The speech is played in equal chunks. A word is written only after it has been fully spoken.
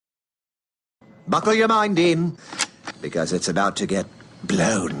Buckle your mind in, because it's about to get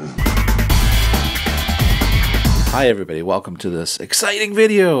blown. Hi everybody, welcome to this exciting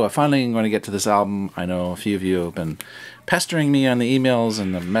video. I finally am going to get to this album. I know a few of you have been pestering me on the emails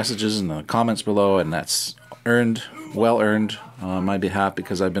and the messages and the comments below, and that's earned, well earned on my behalf,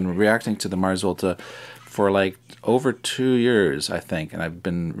 because I've been reacting to the Mars Volta for like over 2 years, I think, and I've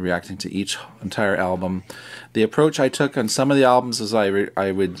been reacting to each entire album. The approach I took on some of the albums is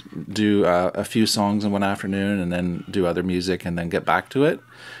I would do a few songs in one afternoon and then do other music and then get back to it.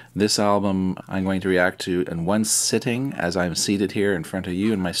 This album I'm going to react to in one sitting as I'm seated here in front of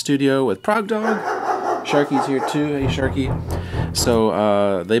you in my studio with Prog Dog. Sharky's here too. Hey Sharky.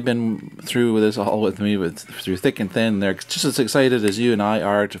 So they've been through this all with me through thick and thin. They're just as excited as you and I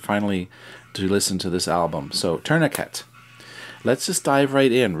are to finally listen to this album. So Tourniquet. Let's just dive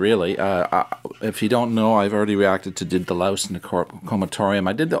right in, really. If you don't know, I've already reacted to Did the Louse and the Comatorium.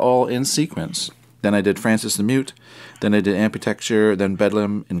 I did it all in sequence. Then I did Francis the Mute, then I did Amputecture, then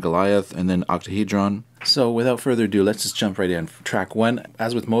Bedlam and Goliath, and then Octahedron. So without further ado, let's just jump right in. Track 1,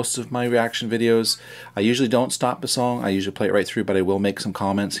 as with most of my reaction videos, I usually don't stop the song. I usually play it right through, but I will make some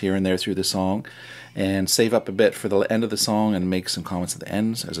comments here and there through the song and save up a bit for the end of the song and make some comments at the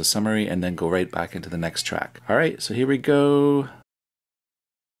end as a summary, and then go right back into the next track. Alright, so here we go.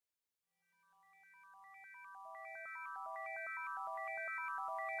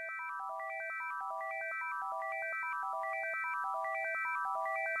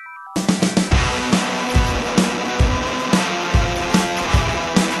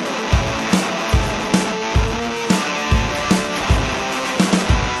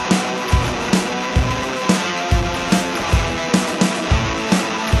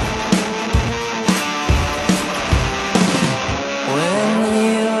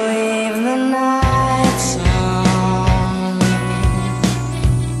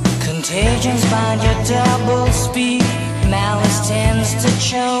 Find your double speak. Malice tends to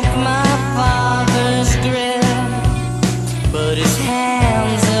choke my father's grip, but his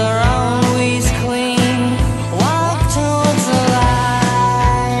hands are always clean. Walk towards the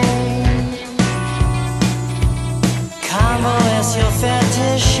light. Convalesce your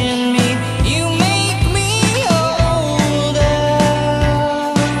fetish in me. You make me older.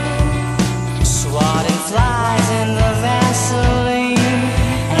 Swatting flies in the Vaseline.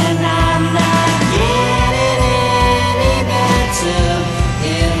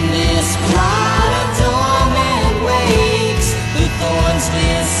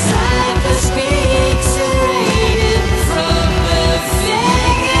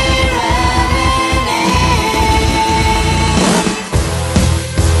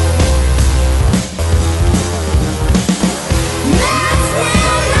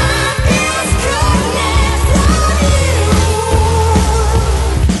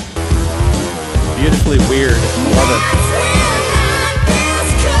 Beautifully weird. I love it.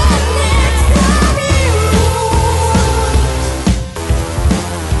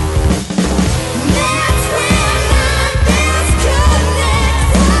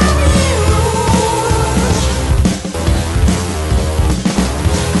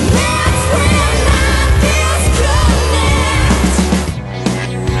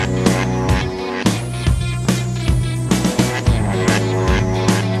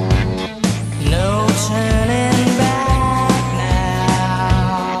 Turning back.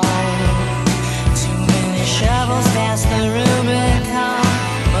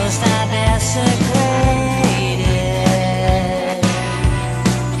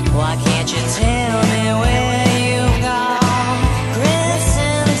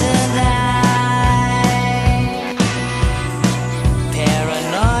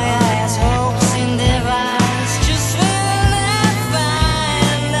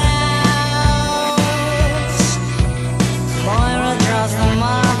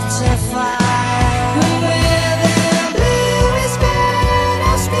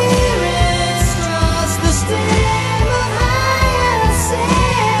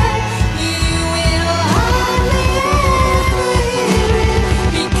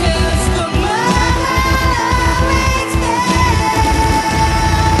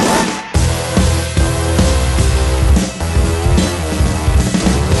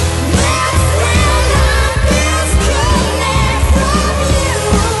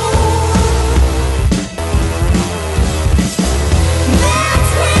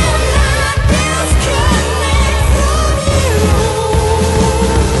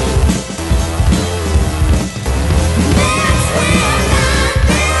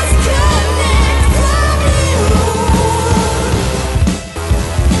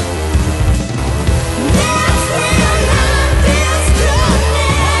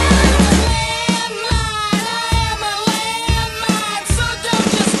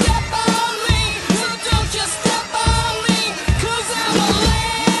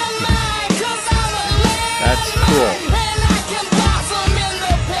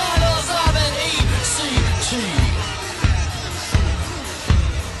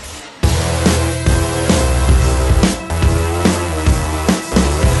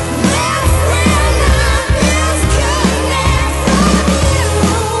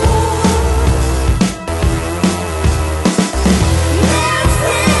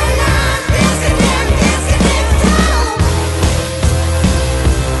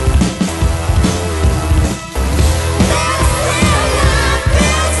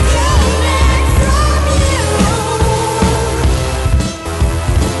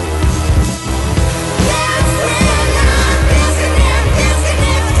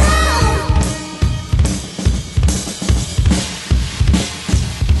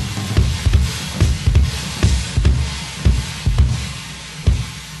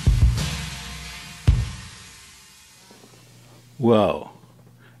 Whoa.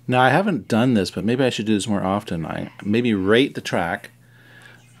 Now, I haven't done this, but maybe I should do this more often. I maybe rate the track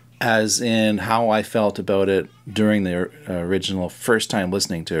as in how I felt about it during the original first time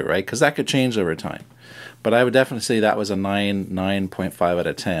listening to it, right? Because that could change over time. But I would definitely say that was a 9.5 out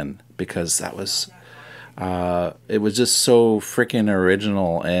of 10, because that was, it was just so freaking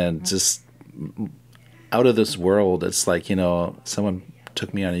original and just out of this world. It's like, you know, someone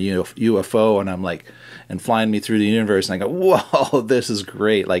took me on a UFO and I'm like, and flying me through the universe, and I go, whoa, this is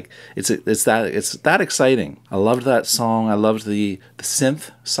great. Like, it's that exciting. I loved that song. I loved the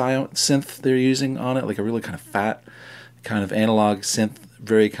synth they're using on it, like a really kind of fat, kind of analog synth,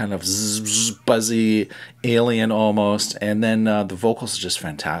 very kind of buzzy, alien almost. And then the vocals are just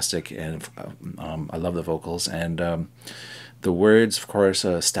fantastic, and I love the vocals. And the words, of course,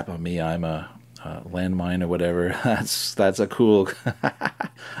 "Step on Me, I'm a landmine" or whatever. That's a cool.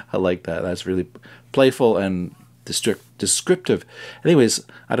 I like that. That's really playful and descriptive. Anyways,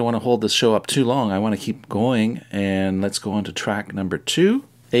 I don't want to hold this show up too long. I want to keep going, and let's go on to track number 2,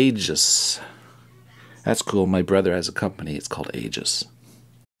 Aegis. That's cool. My brother has a company. It's called Aegis.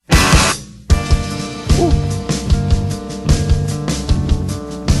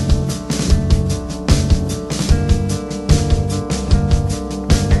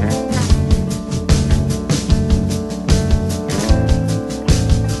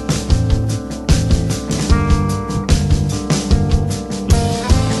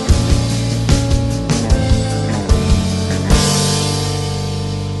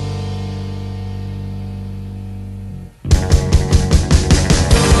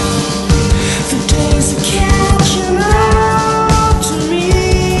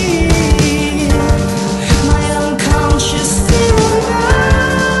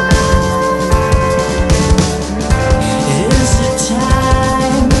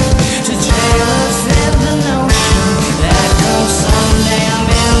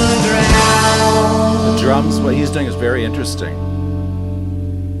 What he's doing is very interesting.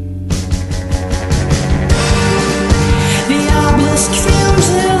 The obelisk fumes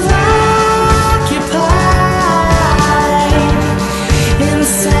have occupied in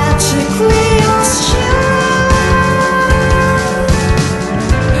such a real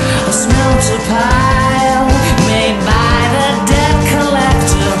a smelter pile made by the debt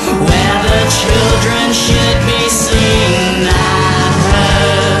collector, where the children should be seen, not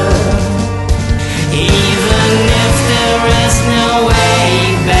heard. Even if there is no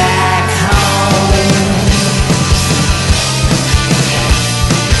way back home.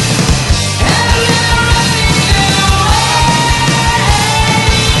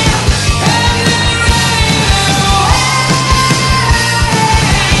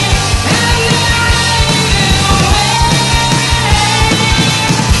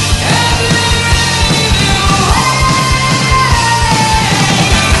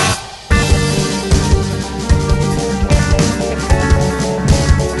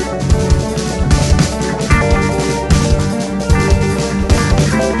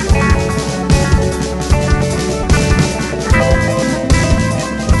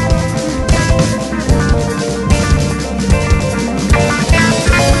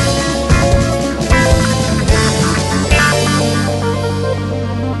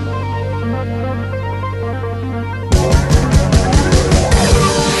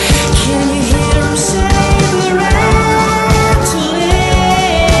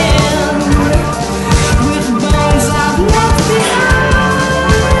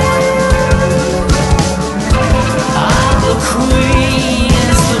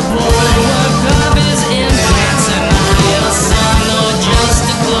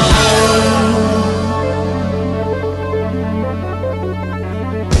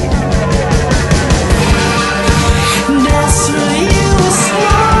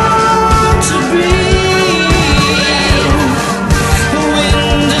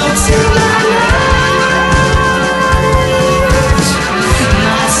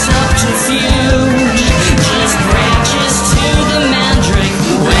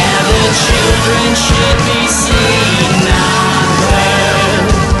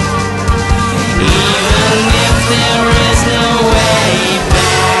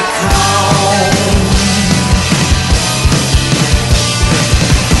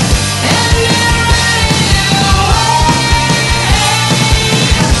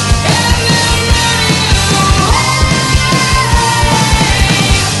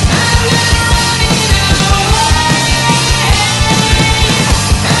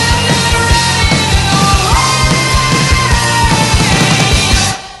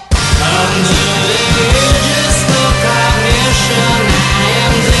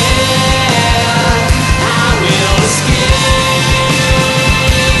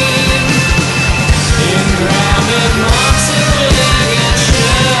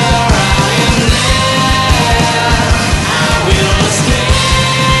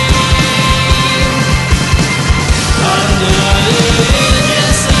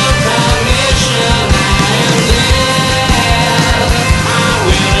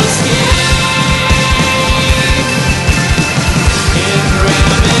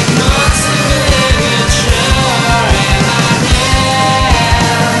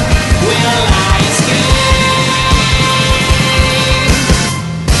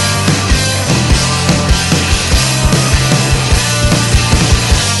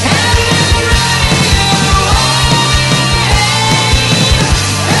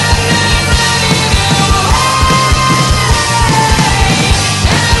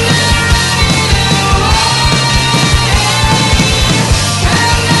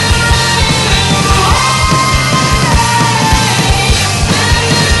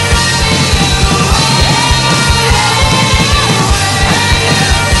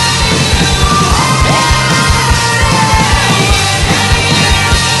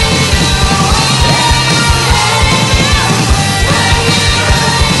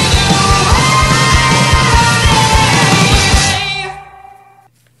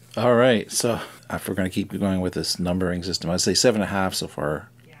 All right, so if we're going to keep going with this numbering system, I'd say 7.5 so far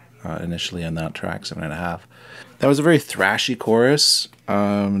initially on that track, 7.5. That was a very thrashy chorus.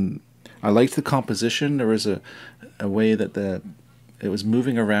 I liked the composition. There was a way that it was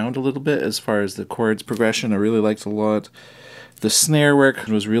moving around a little bit as far as the chords progression. I really liked a lot. The snare work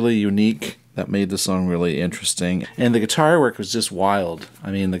was really unique. That made the song really interesting. And the guitar work was just wild.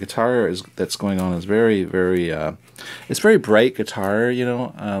 I mean, the guitar that's going on is very, very... it's very bright guitar, you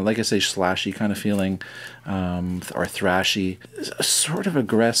know. Like I say, slashy kind of feeling. Or thrashy. Sort of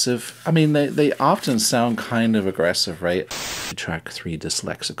aggressive. I mean, they often sound kind of aggressive, right? Track 3,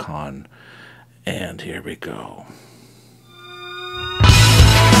 Dyslexicon. And here we go.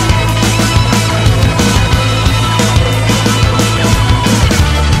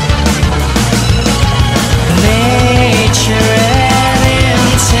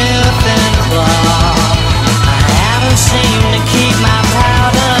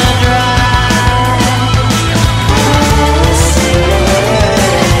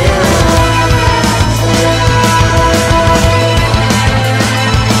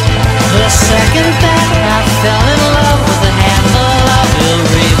 Second that I fell in love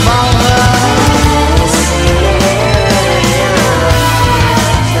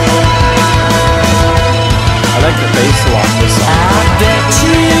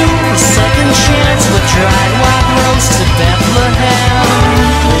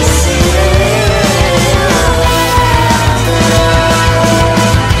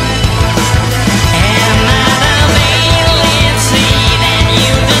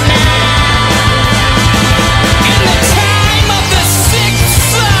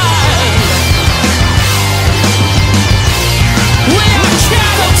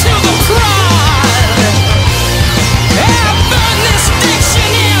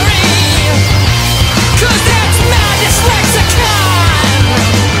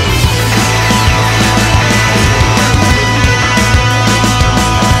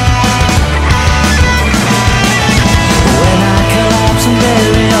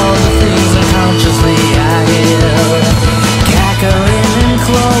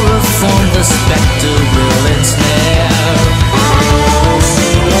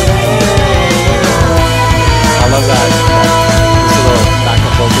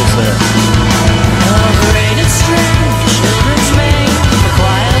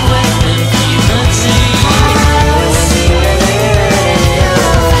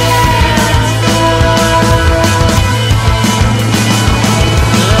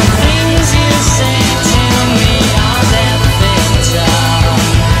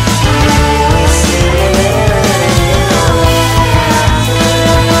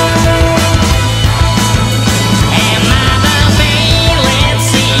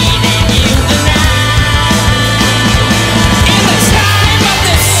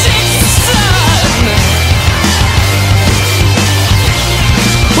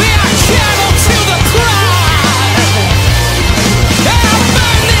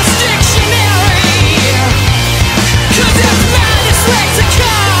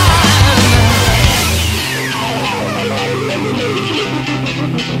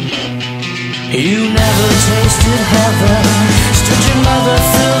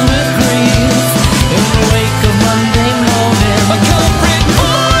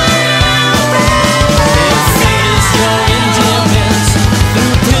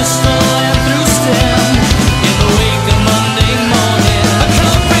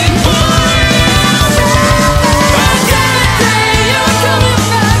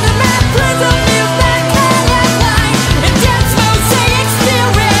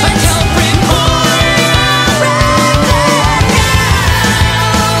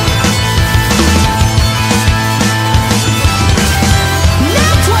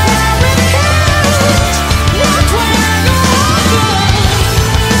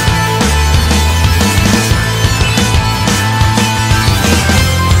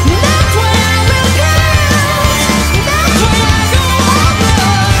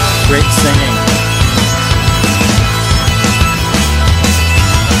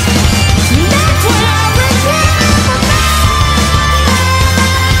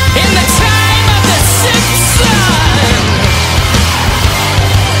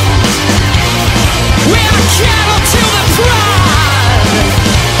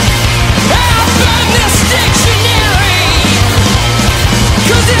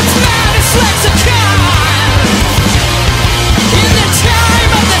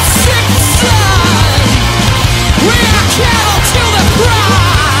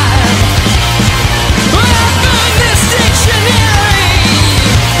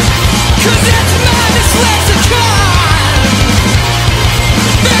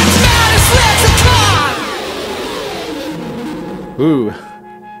Ooh,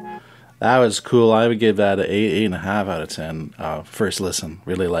 that was cool. I would give that an 8.5 out of 10. First listen,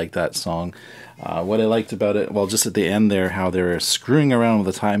 really liked that song. What I liked about it, well, just at the end there, how they were screwing around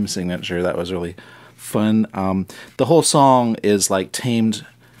with the time signature, that was really fun. The whole song is like tamed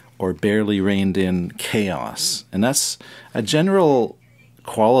or barely reined in chaos, and that's a general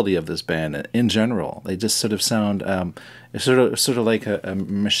quality of this band in general. They just sort of sound it's sort of like a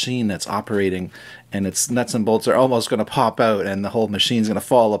machine that's operating, and its nuts and bolts are almost going to pop out and the whole machine's going to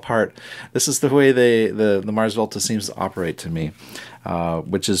fall apart. This is the way the Mars Volta seems to operate to me,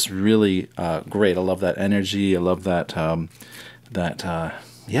 which is really great. I love that energy. I love that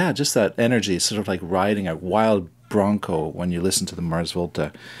yeah, just that energy, sort of like riding a wild bronco when you listen to the Mars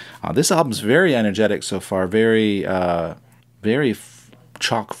Volta. This album's very energetic so far, very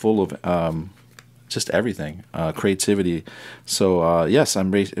chock full of just everything, creativity. So yes,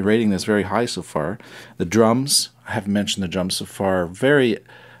 I'm rating this very high so far. The drums, I haven't mentioned the drums so far. Very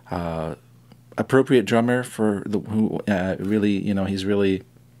appropriate drummer for who really, you know, he's really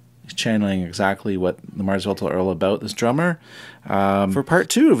channeling exactly what the Mars Volta are all about, this drummer. For part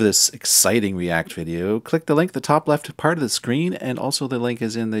 2 of this exciting React video, click the link at the top left part of the screen, and also the link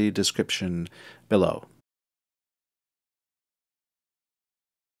is in the description below.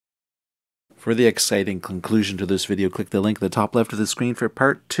 For the exciting conclusion to this video, click the link at the top left of the screen for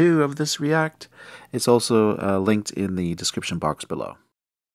part 2 of this React. It's also linked in the description box below.